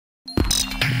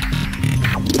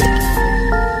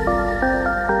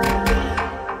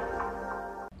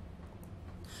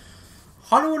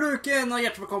Hallo luken, og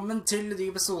hjertelig velkommen til en ny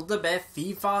episode med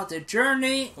Fifa The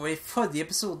Journey. Og i forrige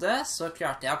episode så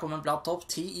klarte jeg å komme blant topp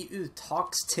 10 i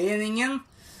uttakstreningen.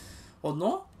 Og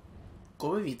nå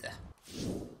går vi videre.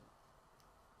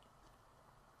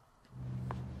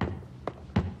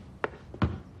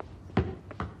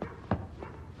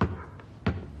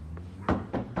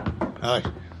 Hi.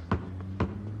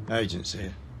 Agents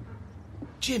here.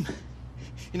 Jim,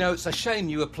 you know, it's a shame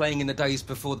you were playing in the days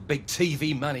before the big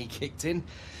TV money kicked in.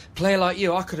 Player like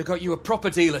you, I could have got you a proper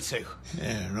deal or two.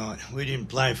 Yeah, right. We didn't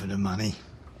play for the money.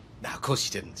 No, of course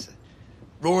you didn't.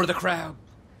 Roar of the crowd,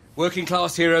 working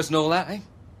class heroes and all that, eh?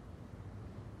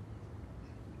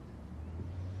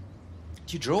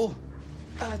 Do you draw?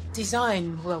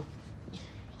 Design, well,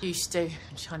 used to.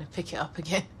 I'm trying to pick it up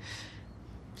again.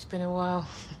 It's been a while.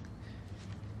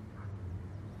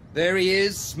 There he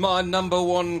is, my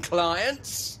 #1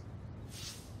 client.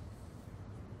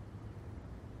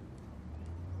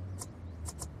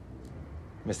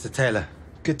 Mr. Taylor,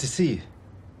 good to see you.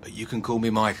 But you can call me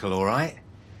Michael, all right?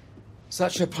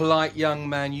 Such a polite young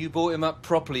man. You brought him up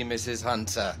properly, Mrs.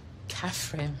 Hunter.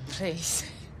 Catherine, please.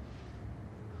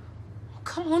 Oh,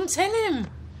 come on, tell him.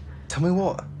 Tell me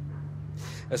what?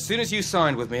 As soon as you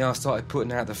signed with me, I started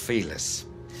putting out the feelers.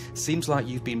 Seems like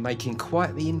you've been making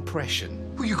quite the impression.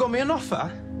 Well, you got me an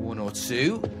offer? 1 or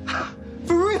 2.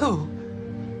 For real?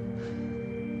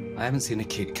 I haven't seen a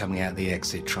kid coming out of the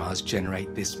exit trials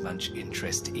generate this much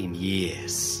interest in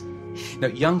years. Now,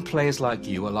 young players like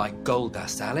you are like gold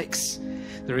dust, Alex.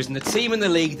 There isn't a team in the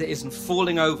league that isn't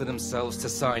falling over themselves to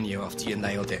sign you after you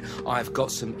nailed it. I've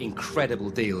got some incredible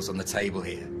deals on the table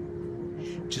here.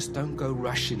 Just don't go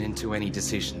rushing into any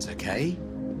decisions, okay?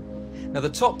 Now, the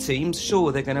top teams,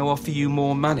 sure, they're going to offer you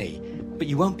more money, but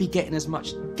you won't be getting as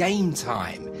much game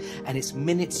time, and it's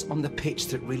minutes on the pitch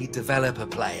that really develop a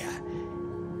player.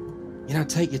 You know,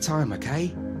 take your time,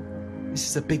 okay? This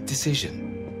is a big decision.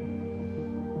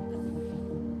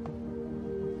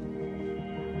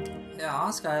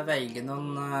 Ja, skal jeg velge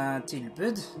noen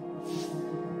tilbud?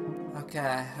 Ok,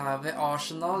 her har vi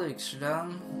Arsenal,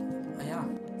 Rikslønn. Ja.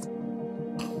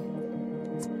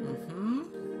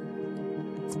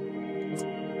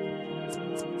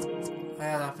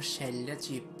 Ja, det er forskjellige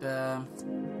typer...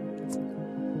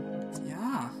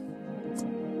 Ja...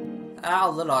 Det er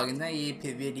alle lagene i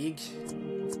Premier League.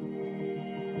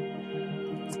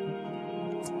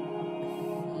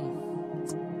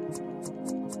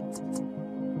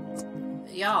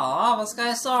 Ja, hva skal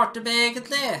jeg starte med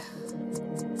egentlig?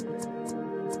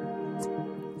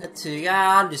 Jeg tror jeg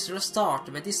har lyst til å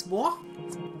starte med de små.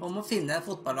 Om å finne en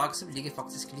fotballag som ligger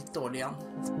faktisk litt dårlig an.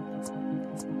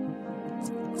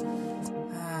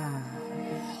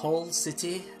 Hull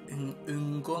City,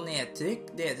 unngå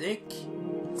nedrykk.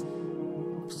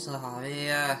 Så har vi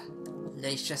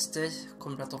Leicester,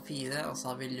 kommer fra topp 4, og så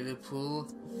har vi Liverpool,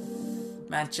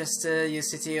 Manchester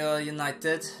City og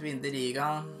United, vinner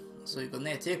ligaen. Så vi går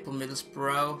nedrykk på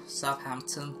Middlesbrough,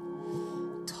 Southampton,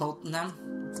 Tottenham.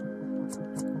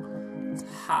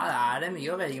 Her er det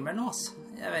mye å velge mellom oss.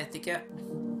 Jeg vet ikke.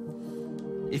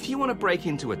 If you want to break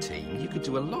into a team, you could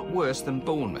do a lot worse than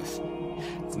Bournemouth.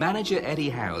 Manager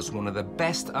Eddie Howe's one of the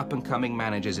best up-and-coming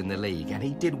managers in the league, and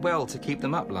he did well to keep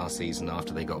them up last season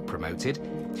after they got promoted.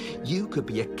 You could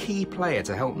be a key player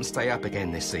to help them stay up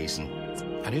again this season.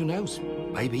 And who knows,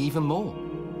 maybe even more.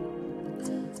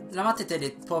 La meg titte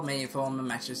litt på meg from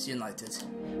Manchester United.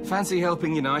 Fancy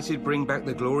helping United bring back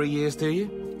the glory years, do you?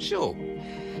 Sure.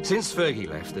 Since Fergie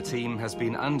left, the team has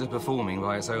been underperforming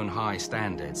by its own high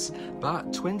standards.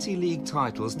 But 20 league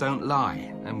titles don't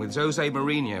lie, and with Jose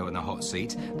Mourinho in the hot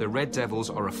seat, the Red Devils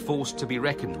are a force to be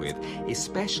reckoned with,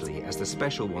 especially as the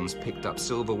special ones picked up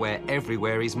silverware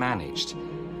everywhere he's managed.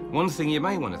 One thing you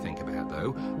may want to think about,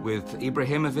 though, with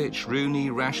Ibrahimovic, Rooney,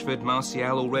 Rashford,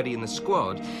 Martial already in the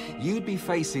squad, you'd be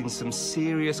facing some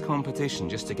serious competition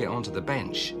just to get onto the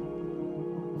bench.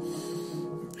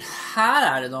 Her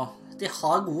er det nå. De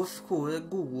har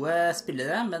gode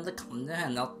spillere, men det kan jo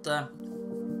hende at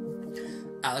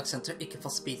Alex Center ikke får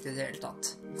spilt i det hele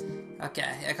tatt. Ok,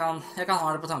 jeg kan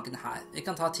ha det på tankene her. Vi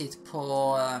kan ta titt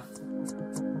på...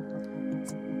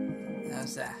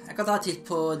 Jeg kan ta titt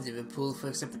på Liverpool, for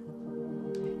eksempel.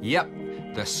 Yep,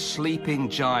 the sleeping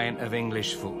giant of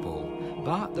English football.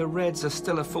 But the Reds are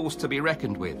still a force to be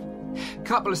reckoned with. A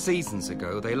couple of seasons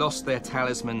ago, they lost their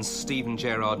talismans Steven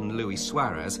Gerrard and Luis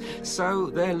Suarez, so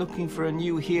they're looking for a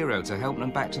new hero to help them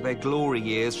back to their glory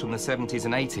years from the 70s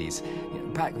and 80s.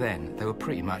 Back then, they were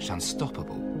pretty much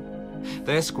unstoppable.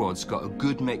 Their squad's got a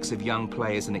good mix of young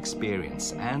players and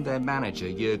experience, and their manager,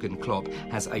 Jurgen Klopp,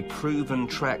 has a proven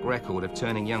track record of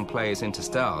turning young players into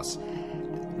stars.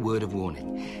 word of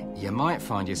warning. You might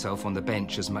find yourself on the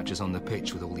bench as much as on the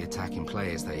pitch with all the attacking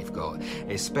players they've got,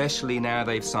 especially now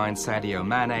they've signed Sadio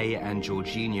Mane and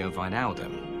Jorginho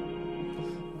Wijnaldum.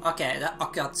 Ok, det er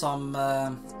akkurat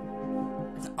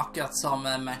som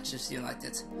Manchester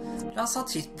United. La oss ha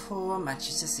titt på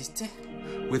Manchester City.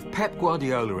 With Pep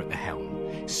Guardiola at the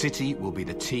helm, City will be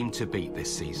the team to beat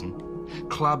this season.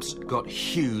 Club's got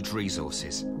huge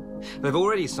resources. They've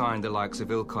already signed the likes of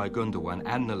İlkay Gündoğan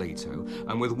and Nolito,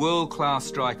 and with world-class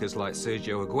strikers like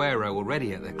Sergio Aguero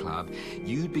already at the club,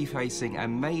 you'd be facing a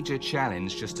major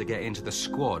challenge just to get into the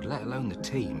squad, let alone the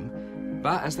team.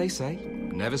 But as they say,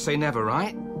 never say never,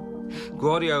 right?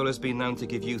 Guardiola's been known to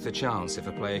give youth a chance if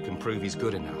a player can prove he's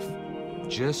good enough.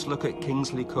 Just look at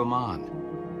Kingsley Coman.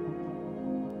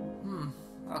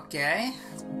 Ok.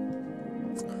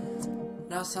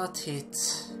 La oss ha titt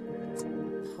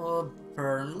på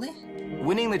Burnley.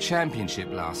 Winning the championship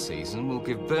last season will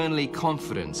give Burnley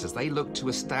confidence as they look to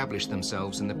establish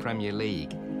themselves in the Premier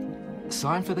League.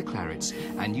 Sign for the Clarets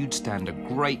and you'd stand a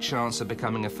great chance of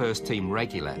becoming a first-team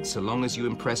regular so long as you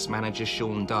impress manager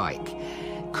Sean Dyche.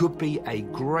 Could be a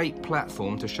great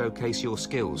platform to showcase your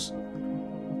skills.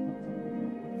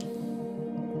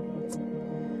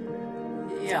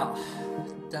 Ja,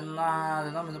 den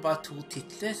har bare 2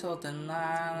 titler, så den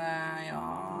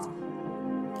ja...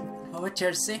 Over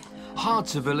Chelsea. Hard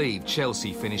to believe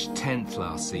Chelsea finished 10th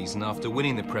last season after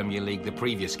winning the Premier League the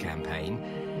previous campaign.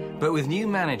 But with new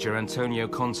manager Antonio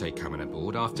Conte coming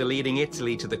aboard after leading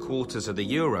Italy to the quarters of the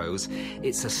Euros,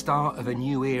 it's the start of a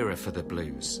new era for the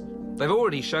Blues. They've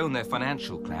already shown their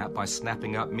financial clout by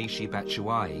snapping up Michy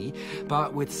Batshuayi,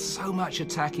 but with so much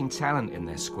attacking talent in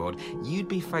their squad, you'd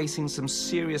be facing some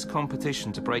serious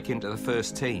competition to break into the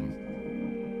first team.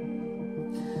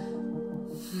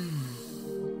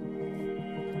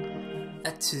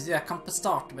 Jeg tror jeg kan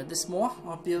starte med de små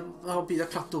og begynne å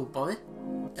klatre oppover.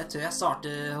 Jeg tror jeg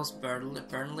starter hos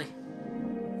Burnley.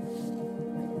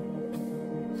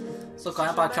 Så kan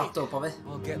jeg bare klatre oppover.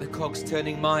 I'll get the cogs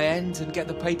turning my end and get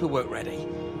the paperwork ready.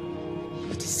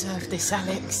 You deserve this,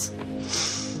 Alex.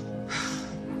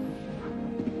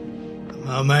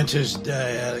 Momentous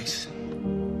day, Alex.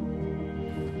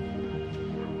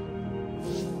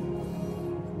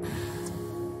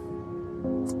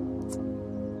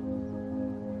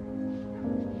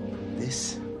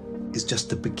 This is just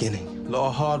the beginning. A lot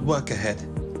of hard work ahead.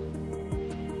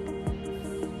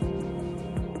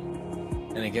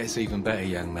 And it gets even better,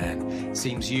 young man.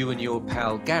 Seems you and your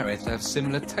pal Gareth have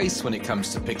similar tastes when it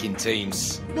comes to picking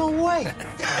teams. No way!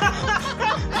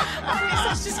 Alex,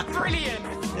 that's just brilliant.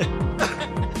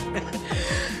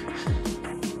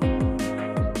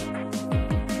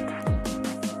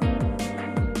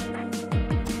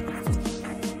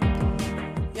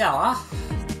 Ja,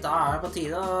 da det på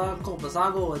tide å komme seg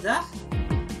av gårde.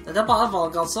 Dette bare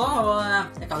valg altså, og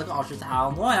jeg kan ikke avslutte her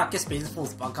nå. Jeg har ikke spilt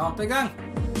fotballkamp i gang.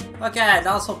 Ok,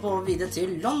 la oss hoppe videre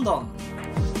til London.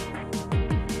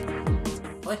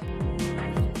 Oi.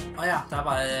 Ja, det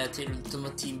bare til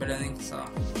teambelønning, så...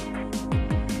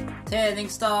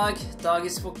 Treningsdag.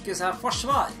 Dagens fokus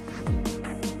forsvar.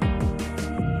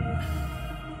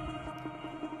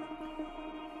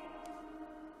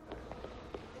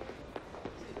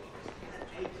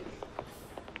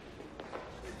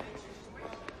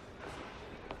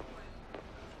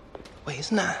 Wait,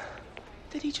 isn't that...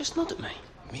 Did he just nod at me?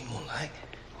 Me more like...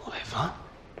 Whatever.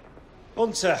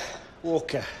 Hunter,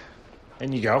 Walker,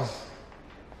 in you go.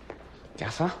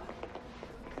 Gaffer?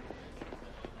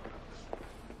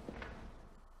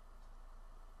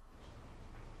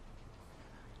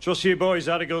 Trust you boys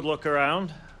had a good look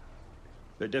around.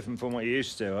 Bit different from what you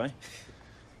used to, eh?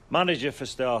 Manager for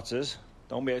starters.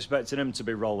 Don't be expecting him to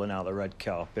be rolling out the red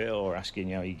carpet or asking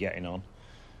you how you're getting on.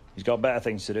 He's got better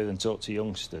things to do than talk to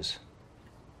youngsters.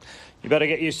 You better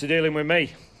get used to dealing with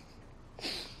me.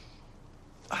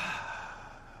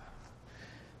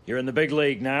 You're in the big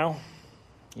league now.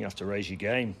 You have to raise your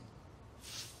game.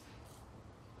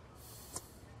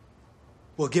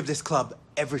 We'll give this club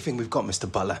everything we've got, Mr.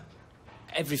 Butler.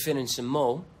 Everything and some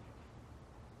more.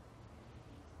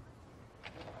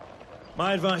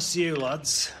 My advice to you,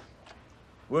 lads.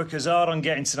 Work as hard on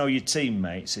getting to know your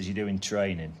teammates as you do in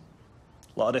training.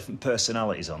 A lot of different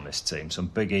personalities on this team, some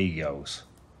big egos.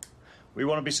 We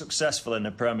want to be successful in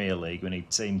the Premier League, we need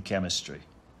team chemistry.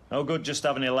 No good just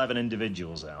having 11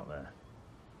 individuals out there.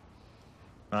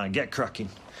 Right, get cracking.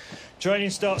 Training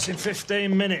starts in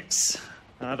 15 minutes.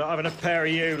 I don't have a pair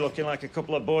of you looking like a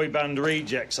couple of boy band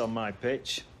rejects on my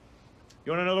pitch.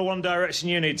 You want to know the one direction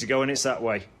you need to go, and it's that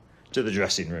way, to the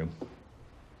dressing room.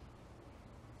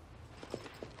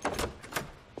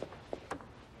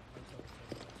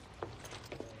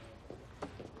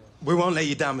 We won't let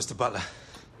you down, Mr. Butler.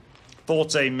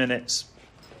 14 minutes.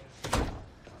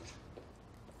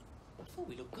 Oh,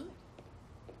 we look good.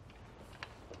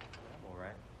 I'm all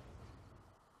right.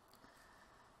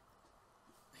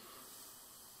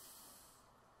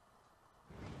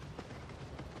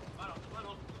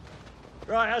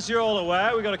 Right, as you're all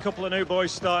aware, we've got a couple of new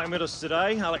boys starting with us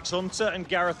today, Alex Hunter and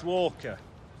Gareth Walker.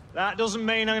 That doesn't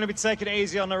mean I'm going to be taking it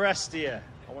easy on the rest of you.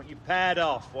 I want you paired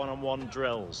off, one-on-one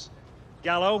drills.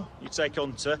 Gallo, you take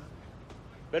Hunter.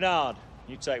 Bernard,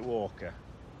 you take Walker.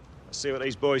 Let's see what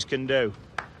these boys can do.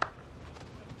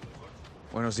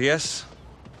 Buenos dias.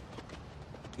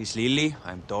 He's Lily,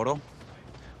 I'm Toro.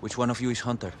 Which one of you is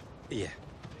Hunter? Yeah.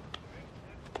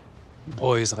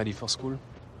 Boys ready for school?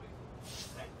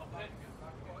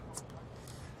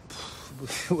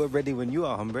 We're ready when you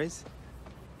are, hombres.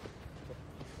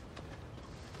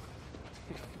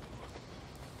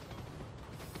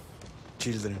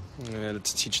 Children. Yeah,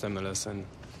 let's teach them a lesson.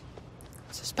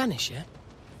 It's a Spanish, yeah?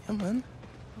 Yeah, man.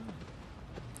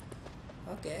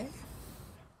 Okay.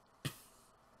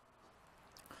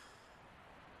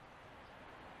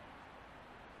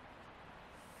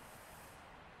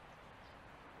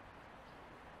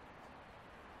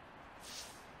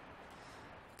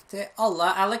 Til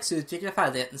alle Alex utvikler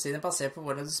ferdighetene sine basert på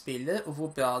hvordan du spiller og hvor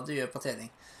bra du gjør på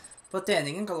trening. På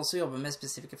treningen kan du også jobbe med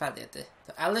spesifikke ferdigheter.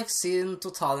 Da Alex sin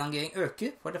totalrangering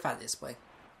øker, får det ferdighetspoeng.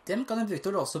 Dem kan du bruke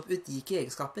til å låse opp unike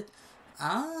egenskaper.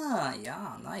 Ah, ja,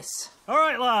 nice. All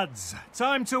right, lads.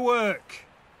 Time to work.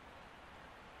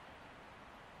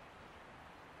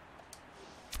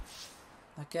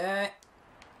 Ok.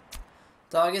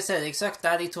 Dagens redningsøkt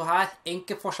er de to her.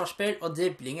 Enkelt forsvarsspill og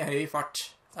dribling i høy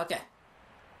fart. Ok.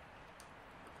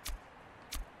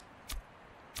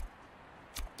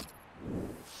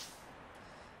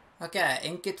 Ok,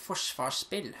 enkelt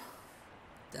forsvarsspill.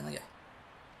 Den er gøy.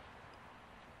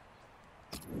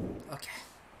 Ok.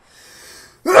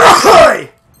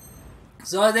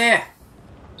 Så er det.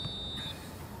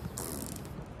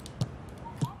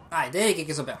 Nei, det gikk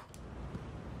ikke så bra.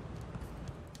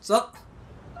 Sånn.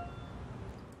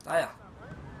 Der, ja.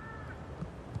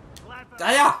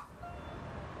 Der, ja!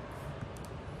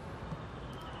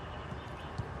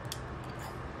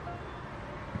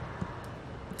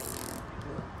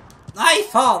 Nei,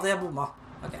 fader, jeg bomma.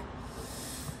 Ok.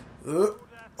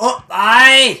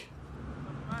 Nei!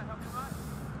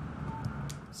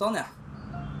 Sånn, ja.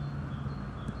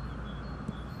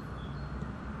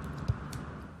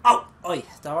 Au! Oi,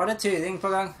 da var det tyring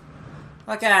på gang.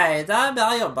 Ok, det er bra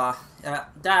jobba. Ja,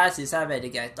 det synes jeg er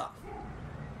veldig greit, da.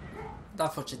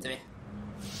 Da fortsetter vi.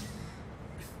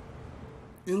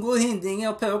 Unngå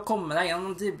hindringer og prøve å komme deg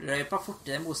gjennom dribleløypa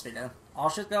fortere enn motspilleren.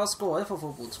 Avslutt ved å score for å få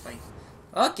bonuspoeng.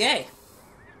 Ok.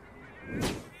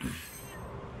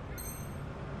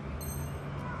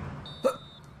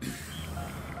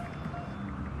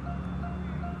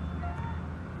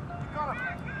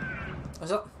 Og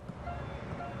så.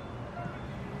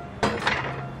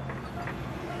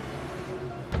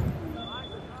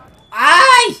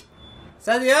 Ei!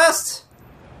 Seriøst?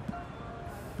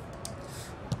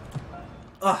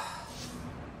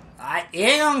 Nei,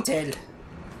 en gang til.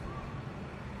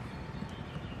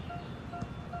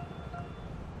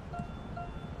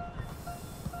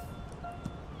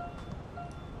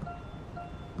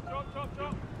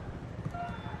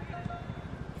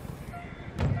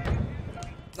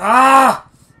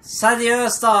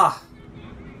 Seriøst da!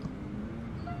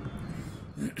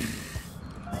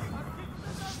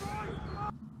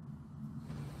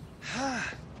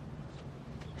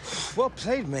 Well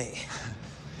played, mate.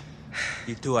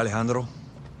 You too, Alejandro.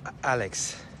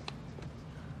 Alex.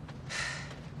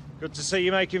 Good to see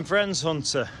you making friends,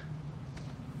 Hunter.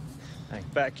 Hey,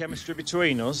 better chemistry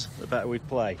between us, the better we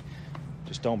play.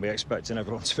 Just don't be expecting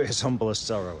everyone to be as humble as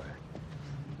Toro.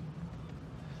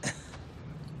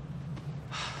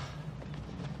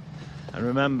 And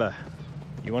remember,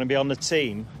 you want to be on the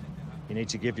team, you need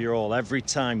to give your all every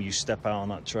time you step out on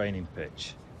that training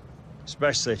pitch.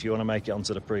 Especially if you want to make it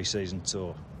onto the pre-season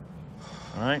tour.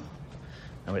 All right?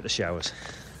 Now hit the showers.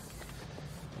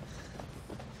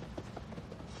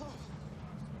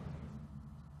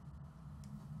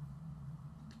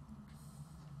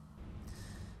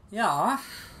 Ja.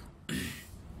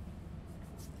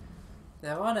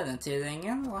 Det var denne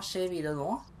tidringen. Hva skjer videre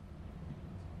nå?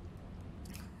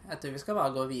 Jeg tror vi skal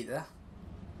bare gå videre.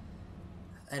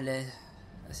 Eller,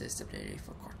 jeg synes det blir litt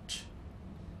for kort.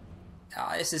 Ja,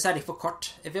 jeg synes det er litt for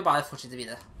kort. Jeg vil bare fortsette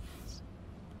videre.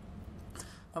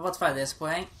 Jeg har fått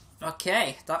ferdighetspoeng. Ok,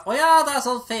 da... Åja, det er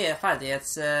sånn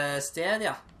ferdighetssted,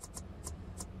 ja.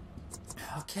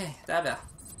 Ok, det er bra.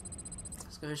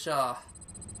 Skal vi se...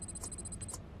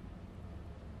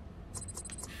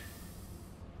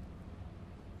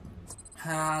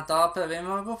 Da prøver vi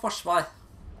med på forsvar.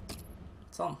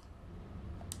 Sånn.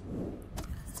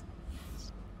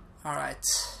 Alright.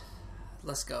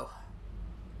 Let's go.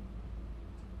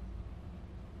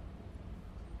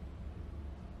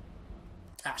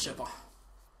 Ja, kjør på.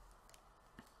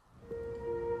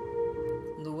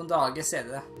 Noen dager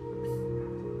senere.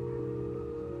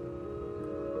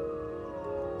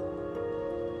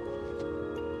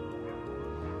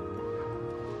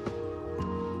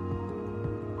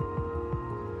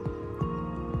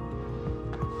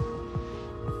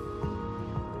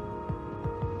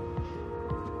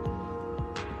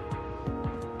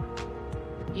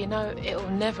 You know, it'll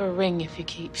never ring if you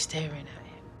keep staring at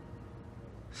it.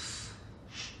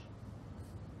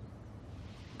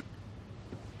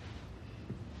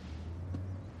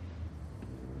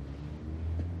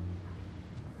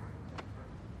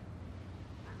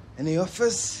 Any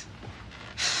offers?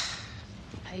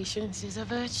 Patience is a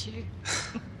virtue.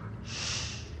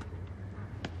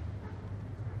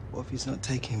 What if he's not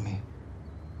taking me?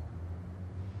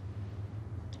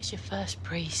 It's your first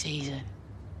pre-season.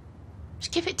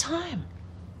 Just give it time.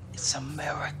 It's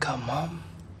America, Mom.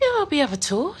 Yeah, there'll be other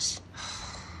tours.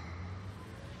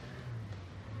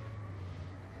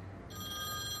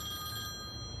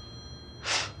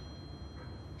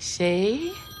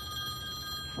 See?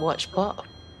 Watch bot.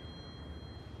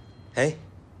 Hey.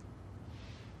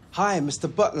 Hi,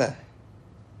 Mr. Butler.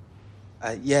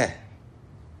 Yeah.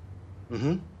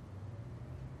 Mm-hmm.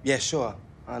 Yeah, sure.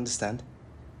 I understand.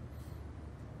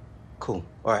 Cool.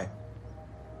 All right.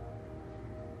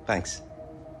 Thanks.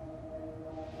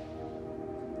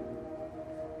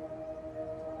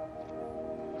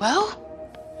 Well?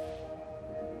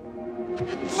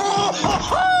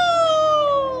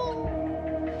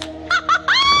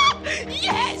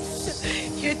 Yes!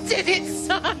 You did it,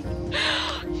 son!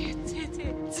 You did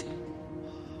it.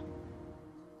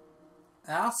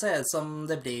 Ja, ser ut som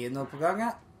det blir noe på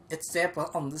gang. Et sted på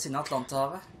andre siden av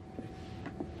Atlanterhavet.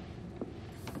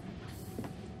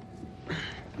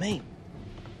 Mate.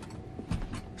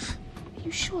 Are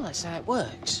you sure that's how it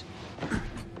works? I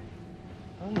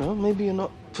don't know. Maybe you're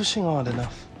not pushing hard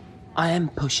enough. I am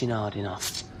pushing hard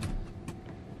enough.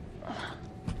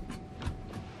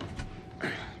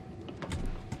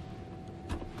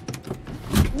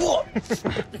 What?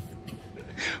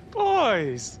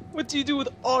 Boys, what do you do with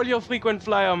all your frequent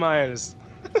flyer miles?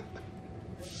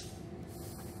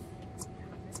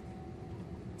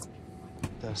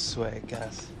 Don't sweat it,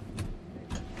 guys.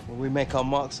 When we make our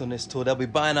marks on this tour, they'll be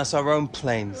buying us our own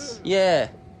planes. Yeah,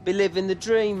 be living the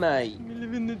dream, mate. We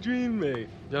live in the dream, mate.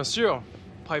 Bien sûr.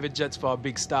 Private jets for our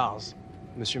big stars.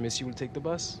 Monsieur Messi will take the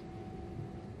bus.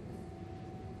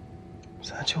 Is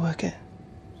that how you work it?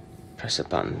 Press a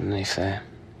button and they fare.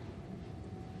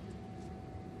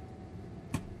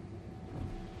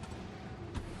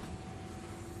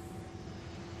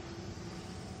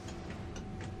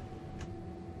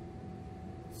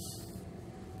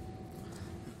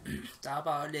 Det er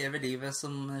bare å leve livet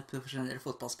som profesjonell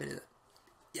fotballspiller.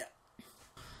 Yeah.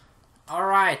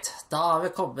 Alright, da har vi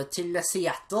kommet til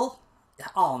Seattle. Jeg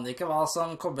aner ikke hva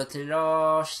som kommer til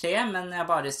å skje, men jeg har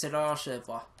bare lyst til å kjøre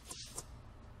på.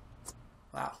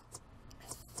 Wow.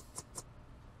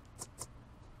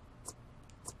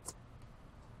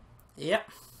 Ja.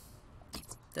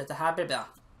 Dette her blir bra.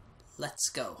 Let's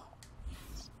go.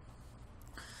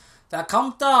 Det er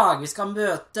kampdag. Vi skal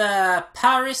møte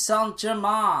Paris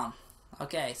Saint-Germain.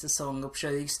 Ok,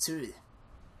 sesongoppkjøringstur.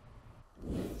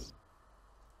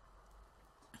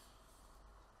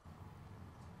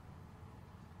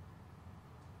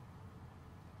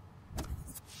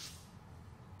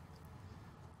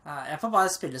 Jeg får bare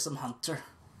spille som Hunter.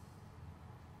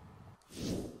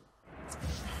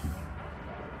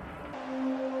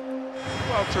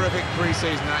 Well, terrific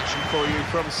pre-season action for you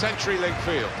from CenturyLink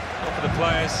Field. Well, for the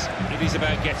players, it is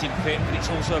about getting fit, but it's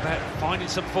also about finding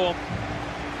some form.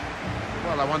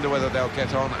 Well, I wonder whether they'll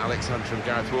get on, Alex Hunter and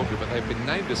Gareth Walker, but they've been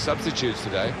named as substitutes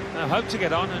today. I hope to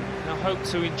get on, and I hope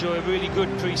to enjoy a really good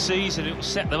pre-season. It will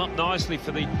set them up nicely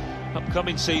for the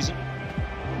upcoming season.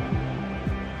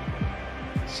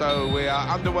 So we are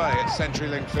underway at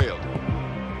CenturyLink Field.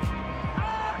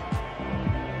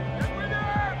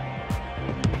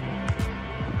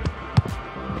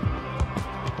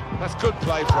 That's good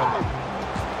play from them.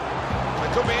 They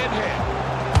could be in here.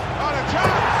 On a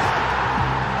chance!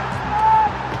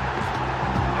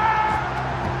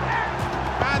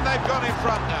 And they've gone in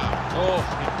front now. Oh,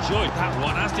 enjoyed that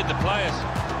one, as did the players.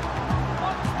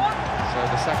 So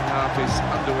the second half is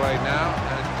underway now,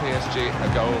 and PSG a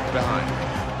goal behind.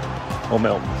 Or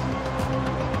Milton.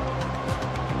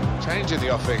 Change in the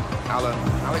offing, Alan.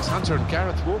 Alex Hunter and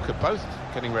Gareth Walker both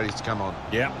getting ready to come on.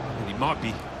 Yeah, and it might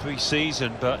be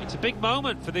pre-season, but it's a big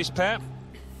moment for this pair.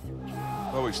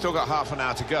 Well, we've still got half an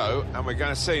hour to go, and we're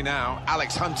going to see now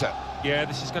Alex Hunter. Yeah,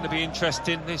 this is going to be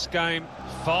interesting, this game.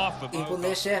 Far from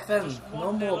Imponer sjefen.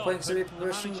 Nå målpoeng som vi på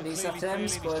børsen. Vi ser frem,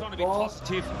 skår et mål.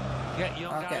 Get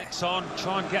young Alex on,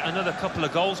 try and get another couple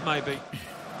of goals, maybe.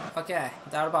 Ok,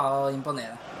 da er det bare å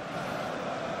imponere.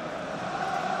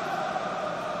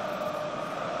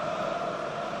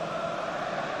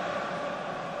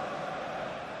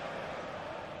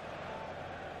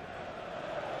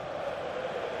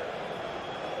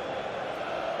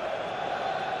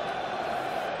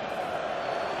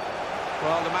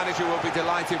 Well, the manager will be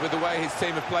delighted with the way his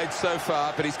team have played so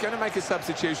far, but he's going to make a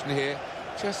substitution here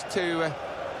just to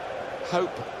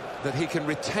hope that he can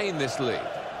retain this lead.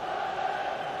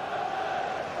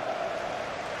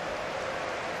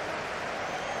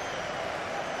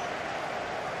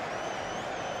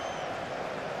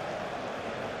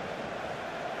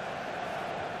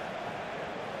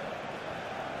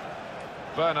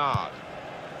 Bernard.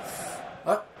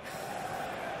 Oh.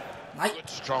 Nei. Good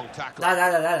strong tackle.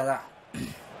 Der.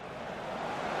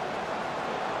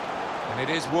 And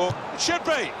it is War. It should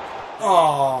be.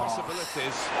 Oh.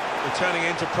 Possibilities returning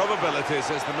into probabilities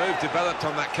as the move developed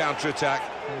on that counter-attack.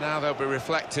 And now they'll be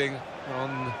reflecting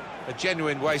on a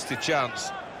genuine wasted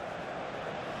chance.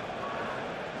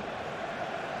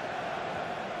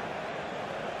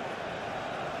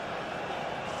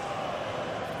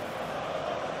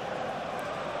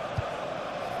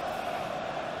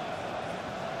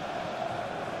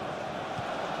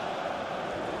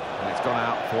 And it's gone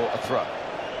out for a throw.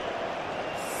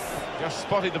 Just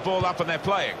spotted the ball up and they're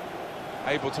playing.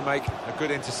 Able to make a good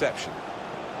interception.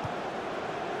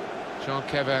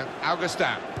 Jean-Kevin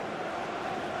Augustin.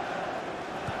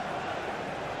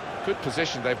 Good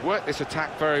position. They've worked this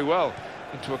attack very well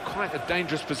into quite a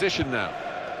dangerous position now.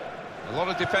 A lot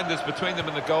of defenders between them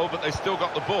and the goal, but they still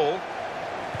got the ball.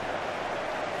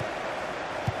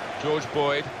 George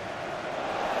Boyd.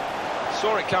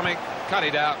 Saw it coming, cut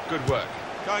it out. Good work.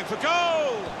 Going for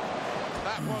goal!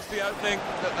 That was the opening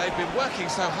that they've been working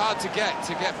so hard to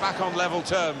get back on level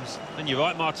terms. And you're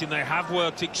right, Martin, they have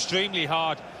worked extremely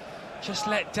hard. Just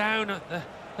let down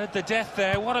at the death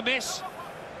there. What a miss.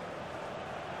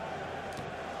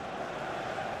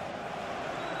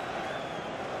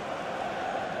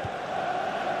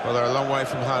 Well, they're a long way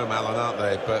from home, Alan, aren't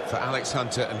they? But for Alex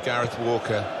Hunter and Gareth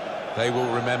Walker, they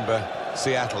will remember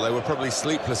Seattle. They were probably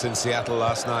sleepless in Seattle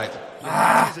last night.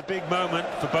 Yeah, it's a big moment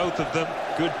for both of them.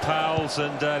 Good pals,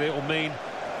 and it'll mean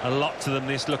a lot to them,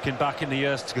 this, looking back in the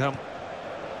years to come.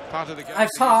 Part of the game,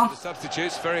 the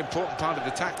substitutes, very important part of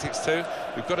the tactics too.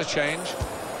 We've got to change.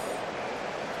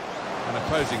 An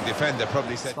opposing defender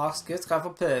probably said... Svaks gutt, kan jeg få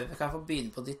prøve? Kan jeg få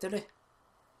begynne på ditt, eller?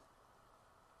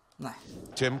 Nei.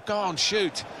 Jim, go on,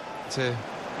 shoot.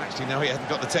 Actually, no, he hadn't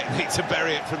got the technique to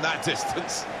bury it from that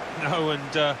distance. No,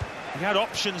 and he had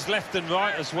options left and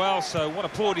right as well, so what a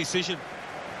poor decision.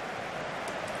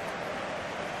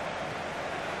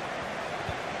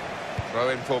 Throw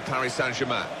in for Paris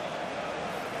Saint-Germain.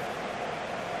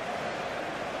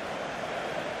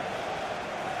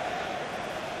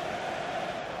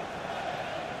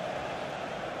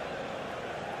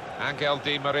 Angel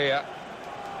Di Maria.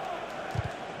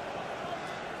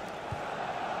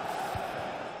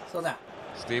 Sånn, ja.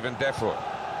 Stephen Defoe.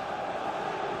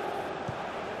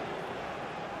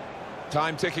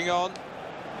 Time ticking on.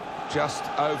 Just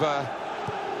over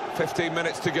 15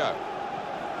 minutes to go.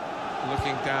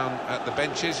 Looking down at the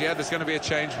benches. Yeah, there's going to be a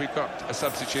change. We've got a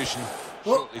substitution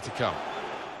shortly to come.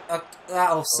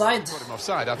 Offside. Put him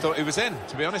offside. I thought he was in.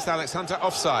 To be honest, Alex Hunter,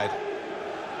 offside.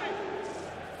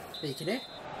 Virkelig?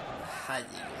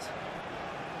 Herregud.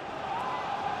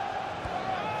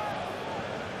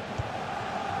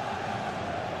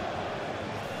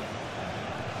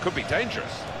 Could be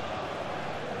dangerous.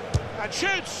 And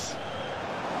shoots!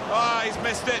 Oh, he's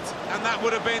missed it, and that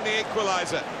would have been the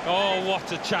equaliser. Oh,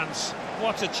 what a chance.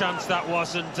 What a chance that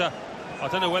was, and I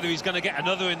don't know whether he's going to get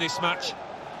another in this match.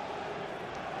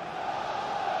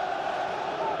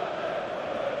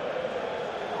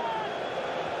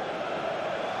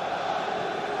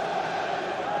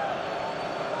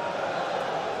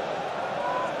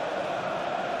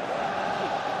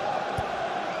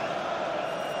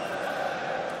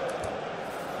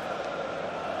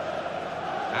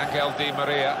 Angel Di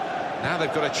Maria. Now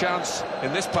they've got a chance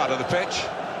in this part of the pitch.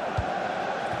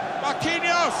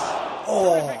 Marquinhos!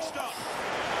 Oh!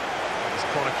 This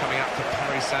corner coming up for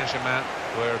Paris Saint-Germain.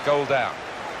 We're a goal down.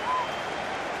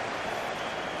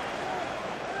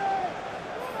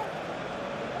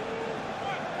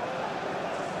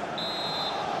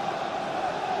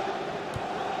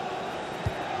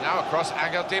 Across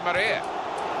Angel Di Maria.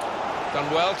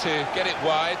 Done well to get it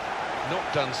wide.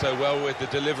 Not done so well with the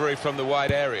delivery from the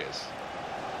wide areas.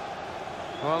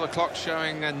 Well, the clock's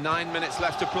showing 9 minutes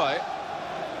left to play.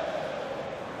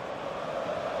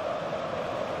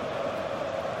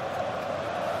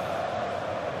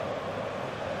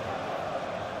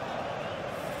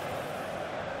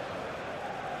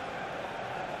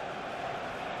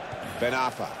 Ben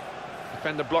Arfa.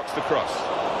 Defender blocks the cross.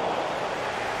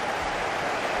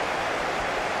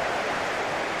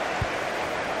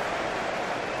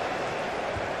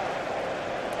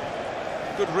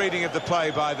 Good reading of the play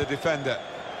by the defender.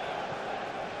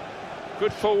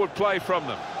 Good forward play from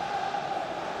them.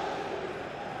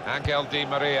 Angel Di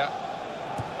Maria.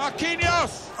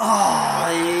 Marquinhos! Oh,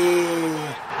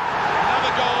 yeah.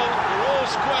 Another goal. We're all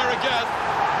square again.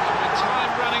 With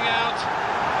time running out.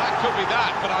 That could be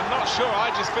that, but I'm not sure. I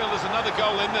just feel there's another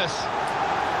goal in this.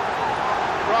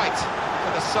 Right to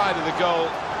the side of the goal.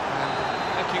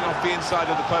 Nicking off the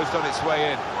inside of the post on its way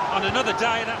in. On another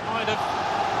day, that might have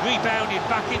rebounded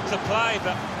back into play,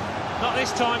 but not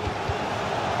this time.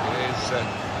 It is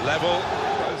level.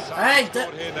 Hey,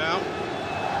 here now.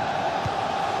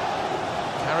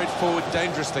 Carried forward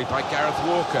dangerously by Gareth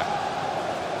Walker.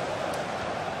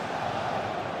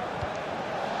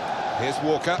 Here's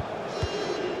Walker.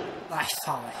 Nice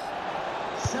foul.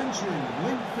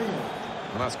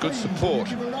 And that's good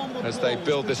support as they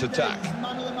build this attack.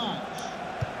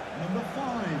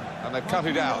 And they've cut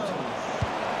it out.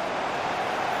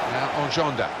 Now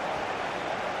Onjonda.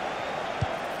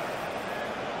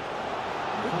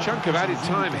 Good chunk of added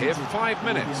time here, 5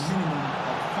 minutes.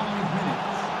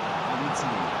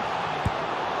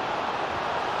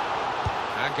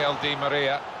 Angel Di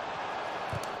Maria.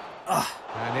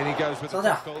 And in he goes with the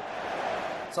tackle.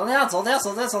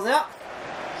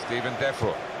 Stephen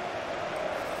Defro.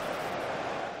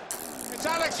 It's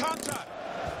Alex Hunter.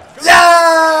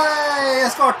 Yay!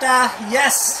 Skårte!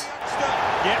 Yes!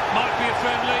 Yeah, might be a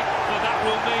friendly, but that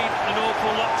will mean an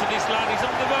awful lot to this lad. He's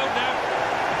on the road now.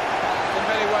 In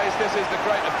many ways, this is the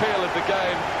great appeal of the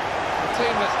game. A team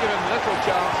that's given little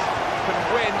chance can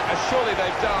win, as surely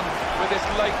they've done with this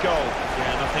late goal.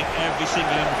 Yeah, and I think every single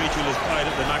individual has played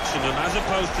at the maximum, as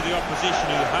opposed to the opposition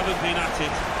who haven't been at it.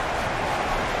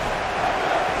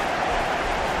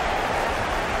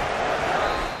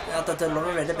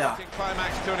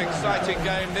 Climax to an exciting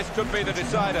game. This could be the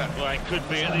decider. Well, it could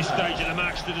be at this stage of the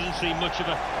match. There doesn't seem much of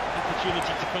an opportunity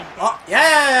to come back. Oh,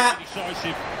 yeah.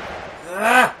 Decisive.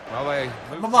 Well, they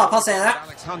må bare passere.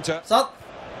 Alex Hunter. Sånn.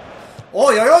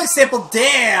 Oi, se på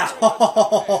det!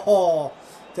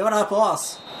 Det var der på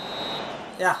oss.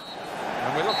 Ja.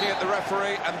 And we're looking at the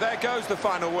referee, and there goes the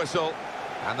final whistle.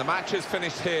 And the match is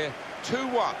finished here,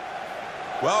 2-1.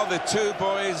 Well, the two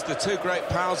boys, the two great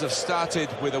pals, have started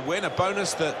with a win, a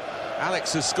bonus that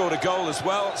Alex has scored a goal as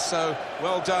well, so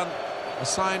well done. A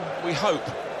sign, we hope,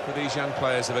 for these young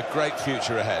players of a great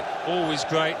future ahead. Always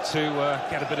great to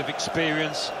get a bit of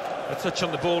experience, a touch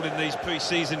on the ball in these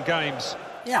pre-season games.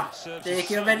 Ja, det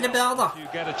gikk jo veldig bra da. You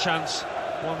get a chance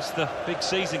once the big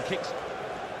season kicks.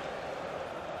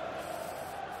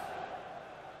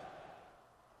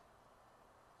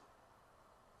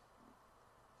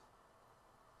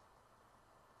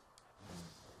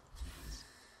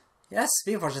 Yes,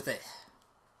 vi fortsetter.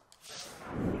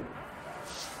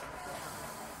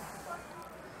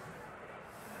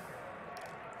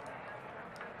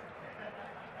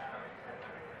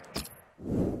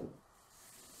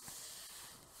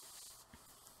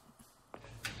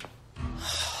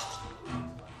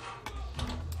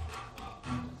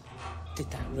 Did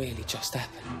that really just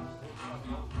happen?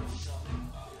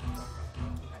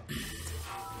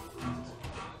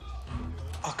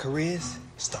 Our careers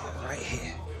start right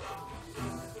here.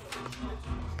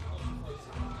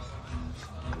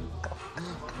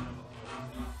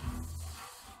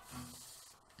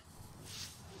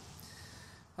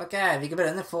 Ok, hvilke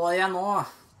belønninger får jeg nå?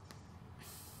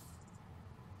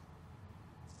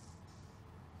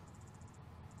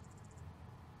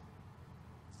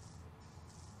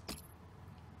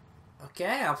 Ok,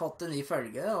 jeg har fått en ny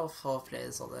følge og får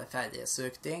flere sånne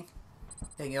ferdighetsøkting.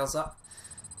 Penger også.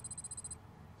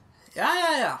 Ja,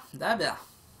 det er bra.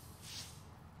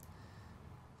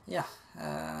 Ja,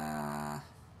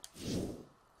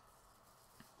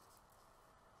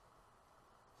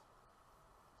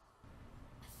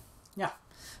 ja.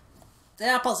 Det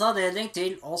er passet anledning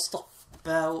til å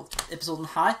stoppe episoden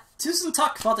her. Tusen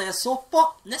takk for at dere så på.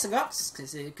 Neste gang skal vi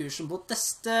se kursen på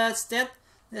neste sted.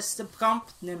 Neste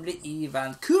kamp, nemlig i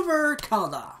Vancouver,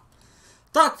 Canada.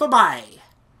 Takk for meg!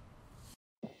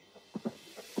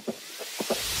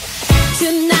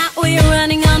 Tonight we're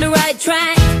running on the right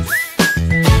track.